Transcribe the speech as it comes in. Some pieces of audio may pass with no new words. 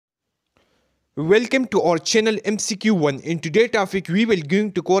Welcome to our channel MCQ1. In today's topic, we will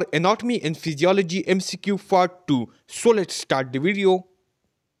going to cover Anatomy and Physiology MCQ Part 2. So let's start the video.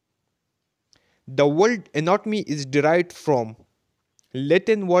 The word anatomy is derived from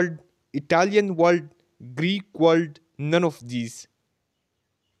Latin word, Italian word, Greek word, none of these.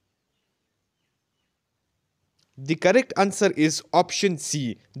 The correct answer is option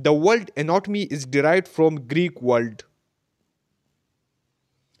C. The word anatomy is derived from Greek word.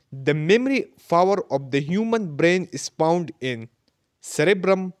 The memory power of the human brain is found in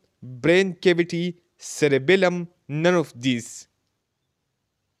cerebrum, brain cavity, cerebellum, none of these.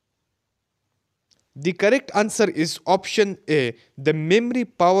 The correct answer is option A. The memory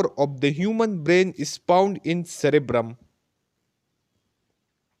power of the human brain is found in cerebrum.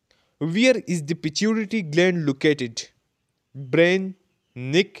 Where is the pituitary gland located? Brain,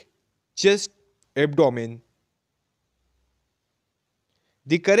 neck, chest, abdomen.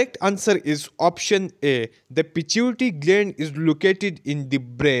 The correct answer is option A. The pituitary gland is located in the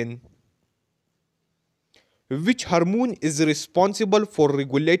brain. Which hormone is responsible for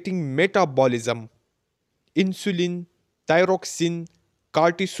regulating metabolism? Insulin, thyroxine,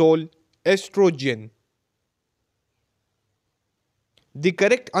 cortisol, estrogen. The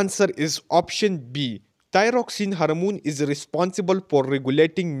correct answer is option B. Thyroxine hormone is responsible for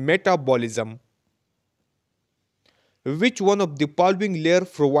regulating metabolism. Which one of the following layers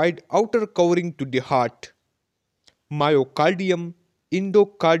provide outer covering to the heart? Myocardium,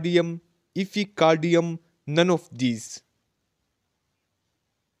 endocardium, epicardium, none of these.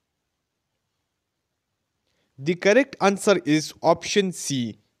 The correct answer is option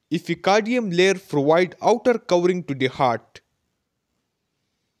C. Epicardium layer provide outer covering to the heart.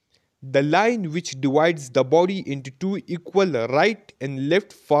 The line which divides the body into two equal right and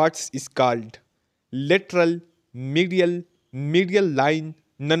left parts is called lateral, medial, medial line,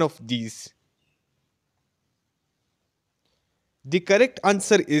 none of these. The correct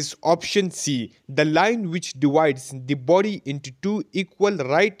answer is option C. The line which divides the body into two equal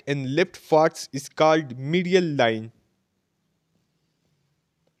right and left parts is called medial line.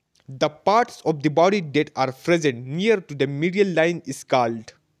 The parts of the body that are present near to the medial line is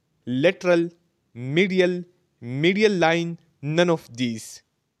called lateral, medial, medial line, none of these.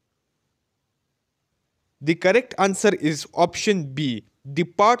 The correct answer is option B. The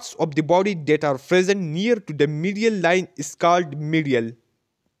parts of the body that are present near to the medial line is called medial.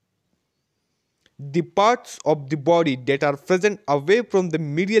 The parts of the body that are present away from the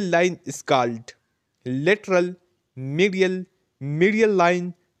medial line is called lateral, medial, medial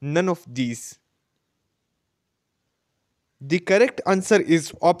line, none of these. The correct answer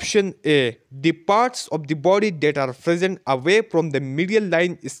is option A. The parts of the body that are present away from the medial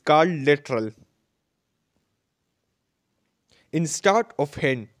line is called lateral. In start of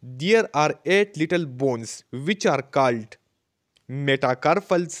hand, there are 8 little bones which are called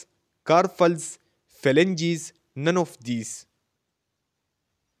metacarpals, carpals, phalanges, none of these.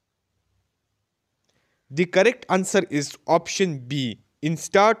 The correct answer is option B. In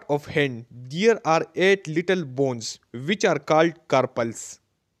start of hand, there are 8 little bones which are called carpals.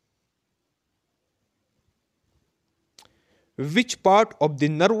 Which part of the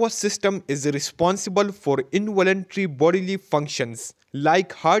nervous system is responsible for involuntary bodily functions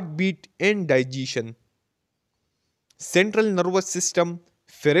like heartbeat and digestion? Central nervous system,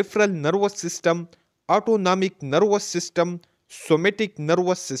 peripheral nervous system, autonomic nervous system, somatic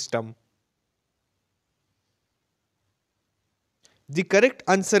nervous system. The correct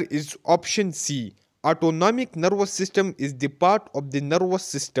answer is option C. Autonomic nervous system is the part of the nervous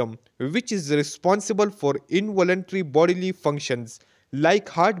system which is responsible for involuntary bodily functions like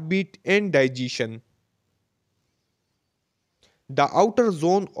heartbeat and digestion. The outer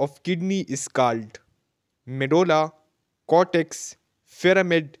zone of kidney is called medulla, cortex,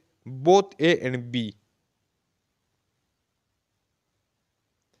 pyramid, both A and B.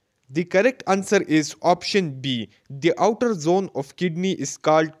 The correct answer is option B. The outer zone of kidney is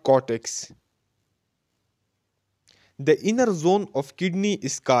called cortex. The inner zone of kidney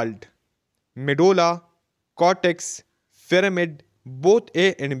is called medulla, cortex, pyramid, both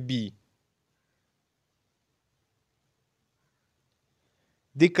A and B.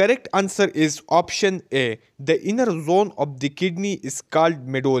 The correct answer is option A. The inner zone of the kidney is called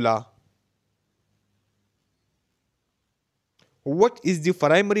medulla. What is the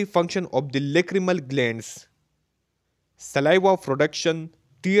primary function of the lacrimal glands? Saliva production,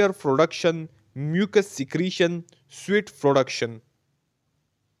 tear production, mucus secretion, sweat production.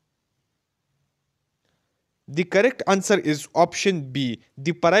 The correct answer is option B.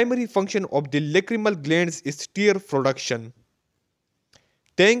 The primary function of the lacrimal glands is tear production.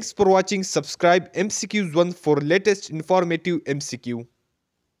 Thanks for watching. Subscribe MCQ1 for latest informative MCQ.